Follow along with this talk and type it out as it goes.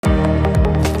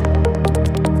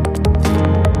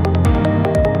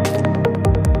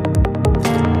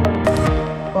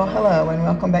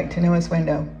welcome back to Noah's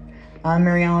Window. I'm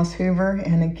Mary Alice Hoover,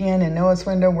 and again in Noah's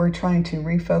Window we're trying to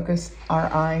refocus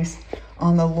our eyes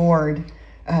on the Lord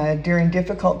during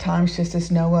difficult times, just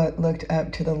as Noah looked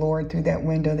up to the Lord through that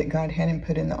window that God had him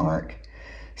put in the ark.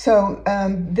 So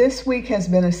this week has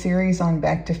been a series on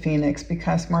Back to Phoenix,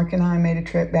 because Mark and I made a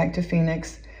trip back to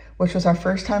Phoenix, which was our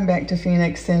first time back to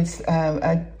Phoenix since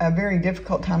a very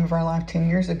difficult time of our life 10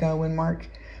 years ago when Mark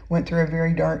went through a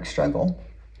very dark struggle.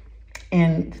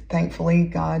 And thankfully,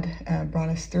 God brought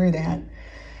us through that.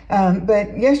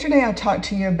 But yesterday I talked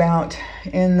to you about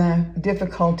in the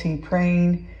difficulty,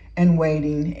 praying and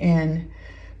waiting. And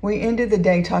we ended the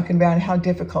day talking about how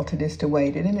difficult it is to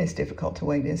wait. And it is difficult to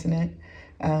wait, isn't it?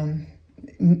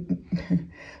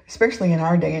 Especially in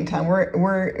our day and time.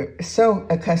 We're so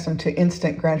accustomed to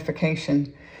instant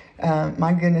gratification.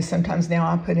 My goodness, sometimes now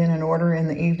I put in an order in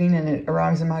the evening and it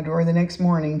arrives in my door the next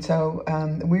morning. So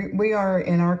we are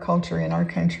in our culture, in our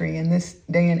country, in this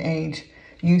day and age,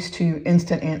 used to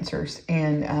instant answers.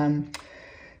 And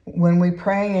when we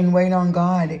pray and wait on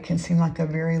God, it can seem like a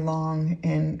very long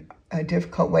and a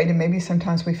difficult wait. And maybe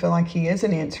sometimes we feel like He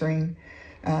isn't answering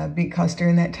because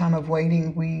during that time of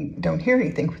waiting, we don't hear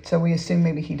anything. So we assume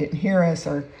maybe He didn't hear us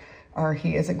or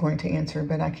He isn't going to answer.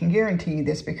 But I can guarantee you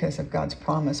this, because of God's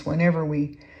promise, whenever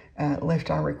we lift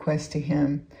our request to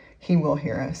Him, He will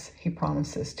hear us. He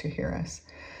promises to hear us.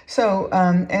 So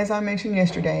as I mentioned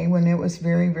yesterday, when it was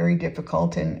very, very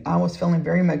difficult and I was feeling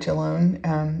very much alone,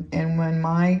 and when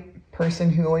my person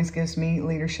who always gives me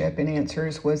leadership and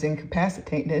answers was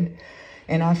incapacitated,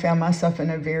 and I found myself in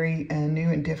a very new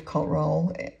and difficult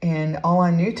role, and all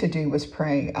I knew to do was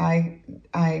pray.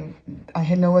 I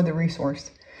had no other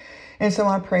resource. And so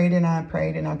I prayed and I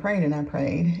prayed and I prayed and I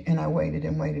prayed, and I waited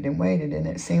and waited and waited, and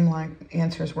it seemed like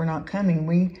answers were not coming.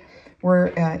 We were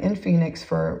in Phoenix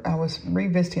I was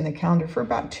revisiting the calendar for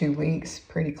about 2 weeks,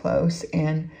 pretty close,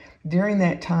 and during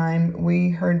that time,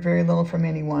 we heard very little from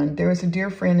anyone. There was a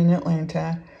dear friend in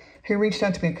Atlanta who reached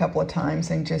out to me a couple of times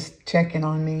and just checking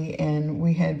on me, and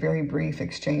we had very brief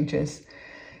exchanges.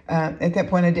 At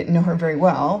that point, I didn't know her very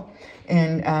well,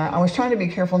 and I was trying to be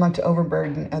careful not to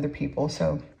overburden other people,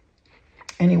 so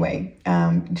anyway,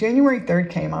 January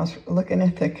 3rd came. I was looking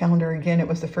at the calendar again. It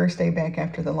was the first day back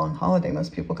after the long holiday.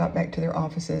 Most people got back to their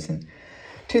offices and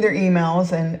to their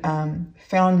emails, and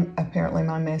found apparently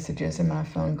my messages and my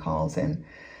phone calls. And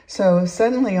so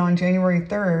suddenly on January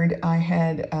 3rd, I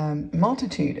had a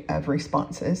multitude of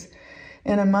responses.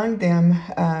 And among them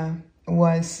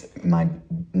was my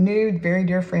new, very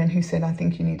dear friend who said, I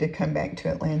think you need to come back to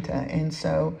Atlanta. And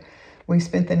so we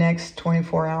spent the next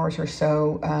 24 hours or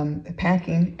so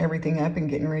packing everything up and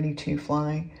getting ready to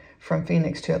fly from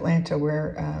Phoenix to Atlanta,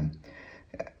 where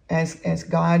as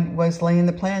God was laying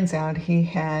the plans out, He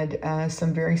had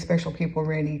some very special people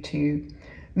ready to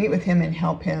meet with Him and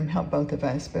help both of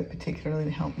us, but particularly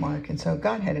to help Mark. And so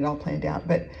God had it all planned out.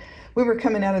 But we were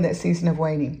coming out of that season of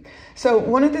waiting. So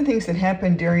one of the things that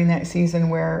happened during that season,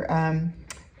 where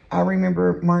I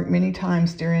remember Mark many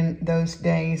times during those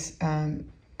days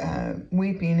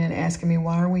weeping and asking me,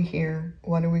 why are we here?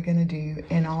 What are we going to do?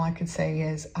 And all I could say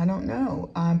is, I don't know.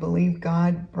 I believe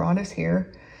God brought us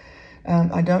here.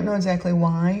 I don't know exactly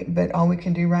why, but all we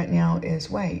can do right now is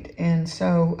wait. And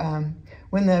so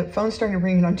when the phone started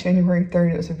ringing on January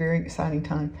 3rd, it was a very exciting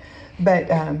time. But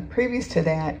previous to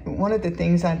that, one of the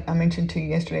things I mentioned to you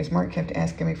yesterday is Mark kept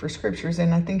asking me for scriptures,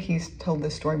 and I think he's told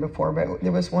this story before, but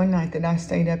there was one night that I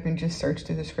stayed up and just searched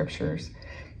through the scriptures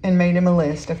and made him a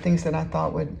list of things that I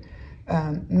thought would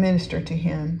minister to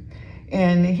him.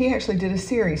 And he actually did a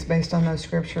series based on those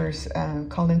scriptures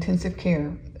called Intensive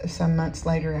Care some months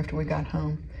later after we got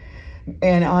home.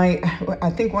 And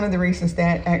I think one of the reasons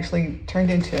that actually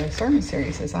turned into a sermon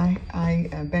series is I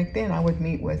back then I would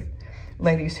meet with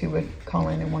ladies who would call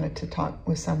in and wanted to talk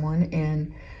with someone.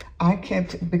 And I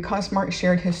kept, because Mark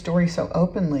shared his story so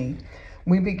openly,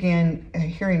 we began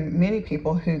hearing many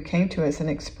people who came to us and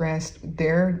expressed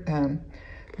their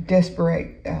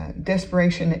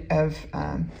desperation of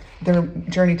their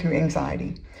journey through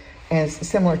anxiety as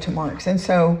similar to Mark's. And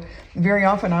so very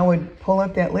often I would pull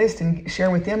up that list and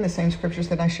share with them the same scriptures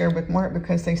that I shared with Mark,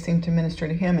 because they seemed to minister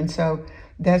to him. And so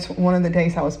that's one of the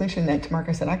days I was mentioning that to Mark.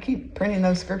 I said, I keep printing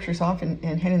those scriptures off and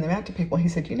handing them out to people. He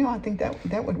said, I think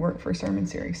that would work for a sermon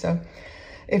series. So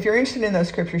if you're interested in those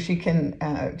scriptures, you can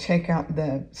check out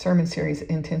the sermon series,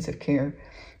 Intensive Care.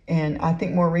 And I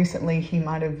think more recently he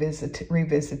might have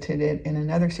revisited it in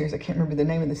another series. I can't remember the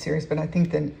name of the series, but I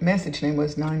think the message name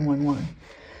was 911.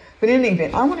 But in any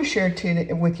event, I want to share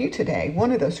with you today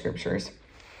one of those scriptures.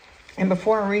 And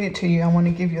before I read it to you, I want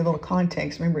to give you a little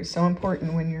context. Remember, it's so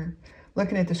important when you're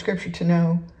looking at the scripture to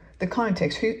know the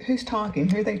context. Who's talking?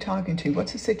 Who are they talking to?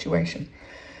 What's the situation?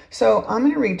 So I'm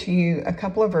going to read to you a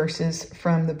couple of verses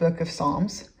from the book of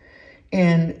Psalms.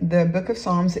 And the book of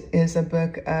Psalms is a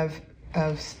book of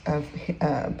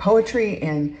poetry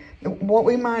and what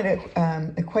we might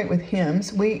equate with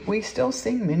hymns. We still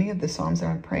sing many of the Psalms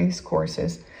on praise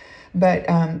courses, but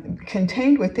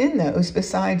contained within those,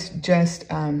 besides just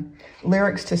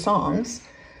lyrics to songs,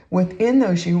 within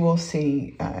those you will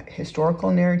see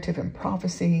historical narrative and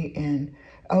prophecy, and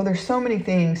there's so many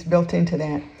things built into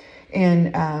that.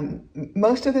 And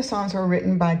most of the songs were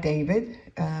written by David,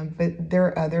 but there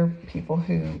are other people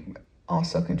who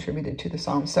also contributed to the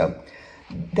Psalms. So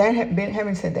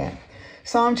having said that,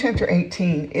 Psalm chapter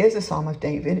 18 is a Psalm of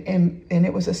David, and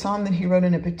it was a psalm that he wrote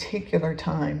in a particular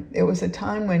time. It was a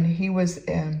time when he was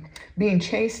being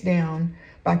chased down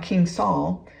by King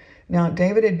Saul. Now,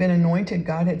 David had been anointed.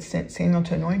 God had sent Samuel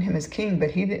to anoint him as king,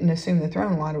 but he didn't assume the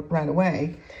throne right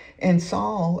away. And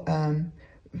Saul,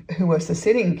 who was the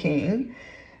sitting king,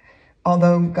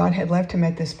 although God had left him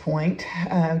at this point,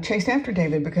 chased after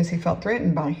David because he felt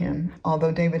threatened by him,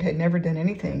 although David had never done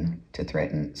anything to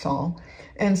threaten Saul.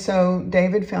 And so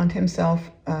David found himself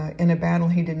in a battle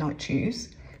he did not choose,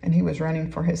 and he was running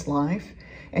for his life,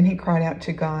 and he cried out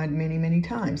to God many, many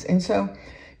times. And so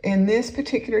in this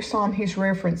particular psalm, he's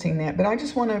referencing that. But I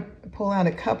just want to pull out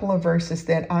a couple of verses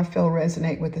that I feel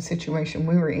resonate with the situation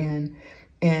we were in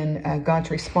and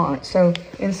God's response. So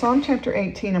in Psalm chapter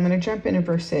 18, I'm going to jump in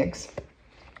verse 6.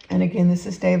 And again, this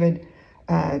is David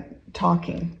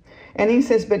talking. And he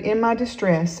says, "But in my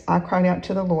distress, I cried out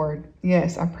to the Lord.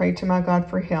 Yes, I prayed to my God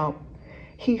for help.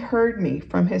 He heard me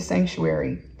from his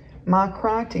sanctuary. My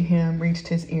cry to him reached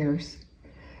his ears."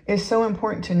 It's so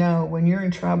important to know when you're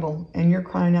in trouble and you're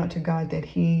crying out to God that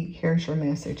he hears your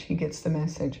message. He gets the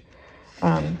message.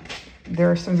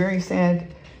 There are some very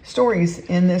sad stories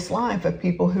in this life of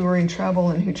people who were in trouble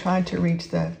and who tried to reach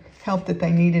the help that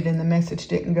they needed and the message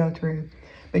didn't go through.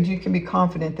 But you can be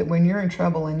confident that when you're in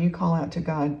trouble and you call out to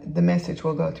God, the message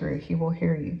will go through. He will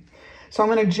hear you. So I'm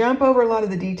going to jump over a lot of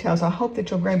the details. I hope that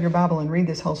you'll grab your Bible and read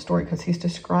this whole story, because he's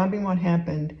describing what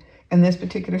happened in this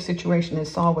particular situation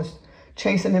as Saul was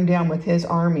chasing him down with his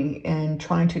army and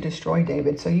trying to destroy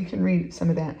David. So you can read some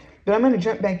of that. But I'm going to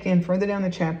jump back in further down the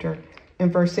chapter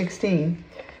in verse 16,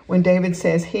 when David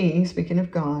says, he, speaking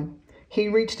of God, he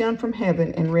reached down from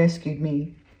heaven and rescued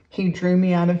me. He drew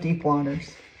me out of deep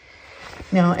waters.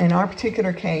 Now, in our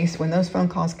particular case, when those phone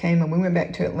calls came and we went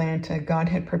back to Atlanta, God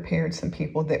had prepared some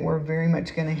people that were very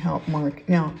much going to help Mark.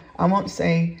 Now, I won't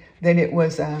say that it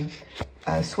was a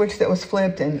switch that was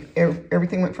flipped and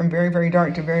everything went from very, very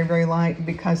dark to very, very light,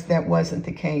 because that wasn't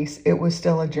the case. It was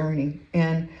still a journey.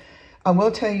 And I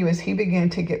will tell you, as he began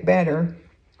to get better,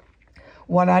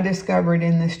 what I discovered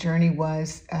in this journey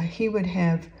was he would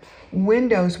have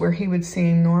windows where he would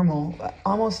seem normal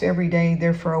almost every day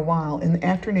there for a while. In the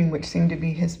afternoon, which seemed to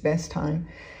be his best time,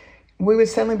 we would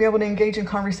suddenly be able to engage in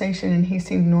conversation and he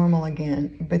seemed normal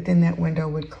again. But then that window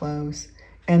would close.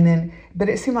 But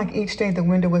it seemed like each day the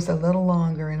window was a little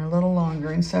longer and a little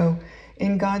longer. And so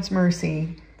in God's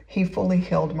mercy, he fully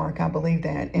healed Mark. I believe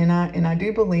that. And I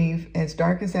do believe, as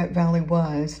dark as that valley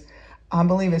was, I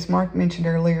believe, as Mark mentioned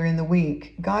earlier in the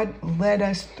week, God led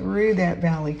us through that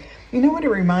valley. You know what it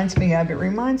reminds me of? It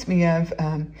reminds me of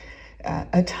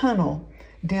a tunnel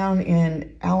down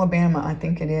in Alabama, I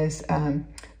think it is.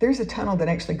 There's a tunnel that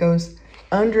actually goes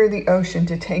under the ocean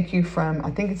to take you from,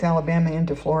 I think it's Alabama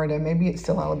into Florida. Maybe it's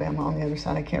still Alabama on the other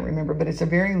side. I can't remember, but it's a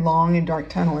very long and dark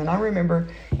tunnel. And I remember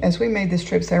as we made this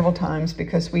trip several times,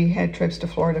 because we had trips to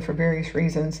Florida for various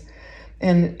reasons,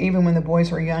 and even when the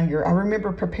boys were younger, I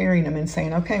remember preparing them and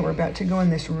saying, okay, we're about to go in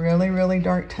this really, really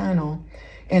dark tunnel,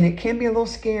 and it can be a little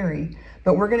scary,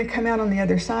 but we're going to come out on the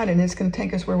other side, and it's going to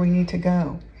take us where we need to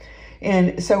go.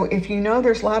 And so if you know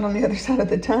there's light on the other side of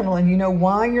the tunnel and you know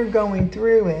why you're going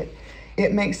through it,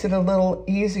 it makes it a little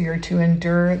easier to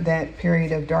endure that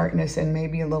period of darkness and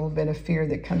maybe a little bit of fear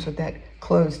that comes with that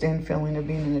closed-in feeling of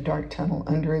being in a dark tunnel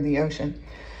under the ocean.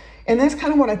 And that's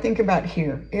kind of what I think about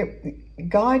here.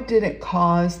 God didn't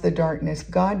cause the darkness.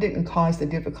 God didn't cause the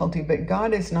difficulty, but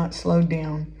God is not slowed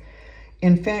down.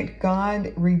 In fact,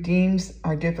 God redeems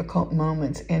our difficult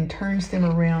moments and turns them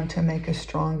around to make us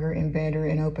stronger and better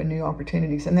and open new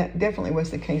opportunities. And that definitely was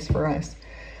the case for us.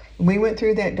 We went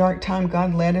through that dark time.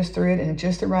 God led us through it, and at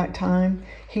just the right time,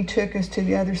 he took us to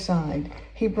the other side.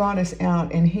 He brought us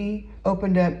out, and he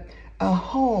opened up a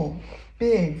whole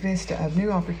big vista of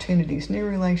new opportunities, new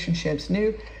relationships,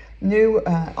 new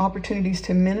opportunities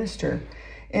to minister.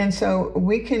 And so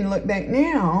we can look back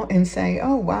now and say,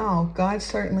 oh, wow, God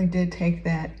certainly did take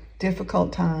that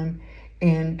difficult time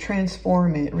and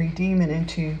transform it, redeem it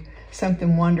into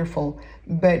something wonderful.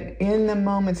 But in the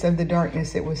moments of the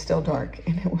darkness, it was still dark,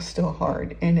 and it was still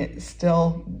hard, and it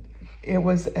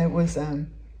was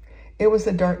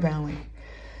a dark valley.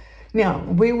 Now,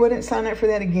 we wouldn't sign up for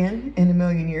that again in a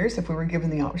million years if we were given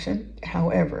the option.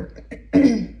 However,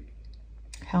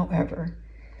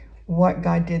 what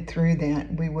God did through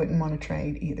that, we wouldn't want to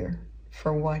trade either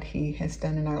for what he has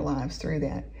done in our lives through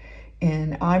that.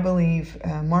 And I believe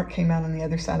Mark came out on the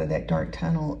other side of that dark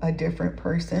tunnel a different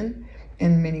person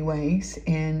in many ways.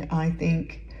 And I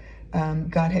think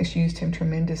God has used him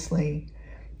tremendously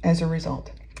as a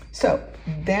result. So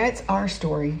that's our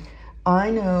story.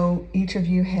 I know each of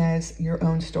you has your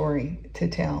own story to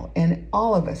tell. And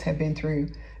all of us have been through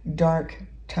dark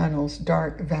tunnels,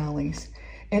 dark valleys.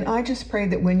 And I just pray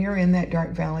that when you're in that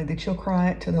dark valley, that you'll cry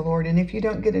out to the Lord. And if you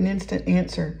don't get an instant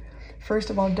answer,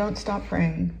 first of all, don't stop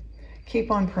praying.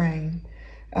 Keep on praying,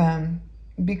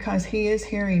 because he is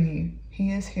hearing you.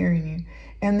 He is hearing you.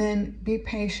 And then be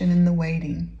patient in the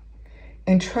waiting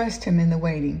and trust him in the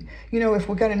waiting. You know, if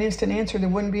we got an instant answer, there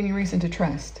wouldn't be any reason to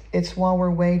trust. It's while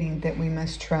we're waiting that we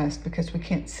must trust, because we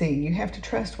can't see. You have to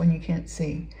trust when you can't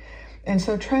see. And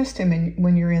so trust him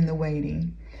when you're in the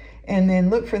waiting. And then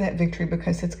look for that victory,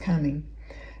 because it's coming.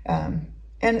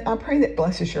 And I pray that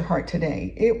blesses your heart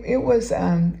today. It was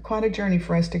quite a journey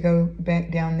for us to go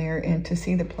back down there and to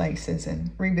see the places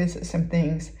and revisit some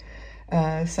things.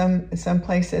 Some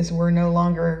places were no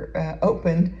longer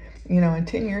open, and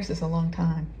 10 years is a long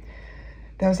time.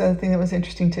 That was the other thing that was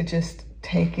interesting to just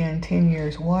take in 10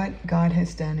 years, what God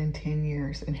has done in 10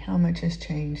 years and how much has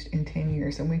changed in 10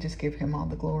 years. And we just give him all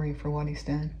the glory for what he's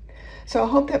done. So I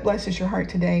hope that blesses your heart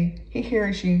today. He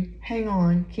hears you. Hang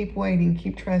on. Keep waiting.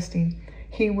 Keep trusting.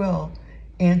 He will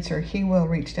answer. He will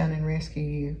reach down and rescue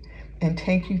you and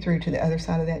take you through to the other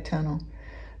side of that tunnel.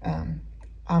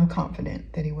 I'm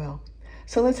confident that he will.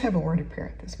 So let's have a word of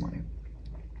prayer this morning.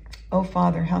 Oh,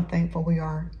 Father, how thankful we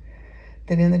are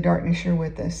that in the darkness you're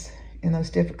with us, in those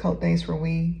difficult days where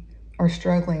we are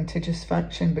struggling to just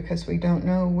function because we don't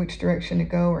know which direction to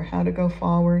go or how to go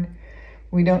forward.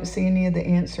 We don't see any of the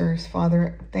answers.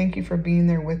 Father, thank you for being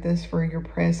there with us, for your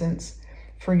presence,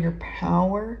 for your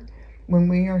power when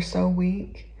we are so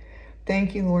weak.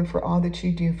 Thank you, Lord, for all that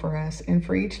you do for us. And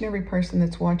for each and every person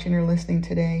that's watching or listening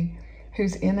today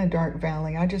who's in a dark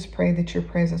valley, I just pray that your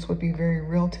presence would be very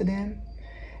real to them,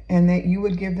 and that you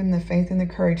would give them the faith and the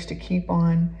courage to keep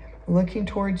on looking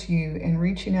towards you and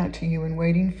reaching out to you and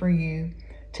waiting for you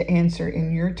to answer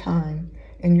in your time,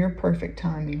 in your perfect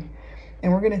timing.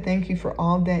 And we're going to thank you for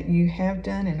all that you have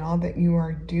done and all that you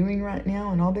are doing right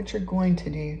now and all that you're going to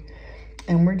do.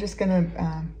 And we're just going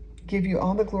to give you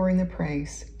all the glory and the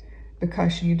praise,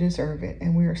 because you deserve it.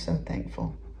 And we are so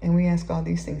thankful. And we ask all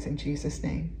these things in Jesus'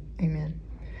 name. Amen.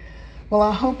 Well,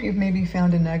 I hope you've maybe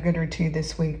found a nugget or two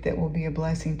this week that will be a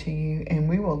blessing to you. And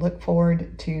we will look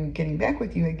forward to getting back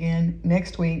with you again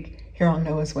next week here on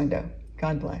Noah's Window.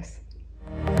 God bless.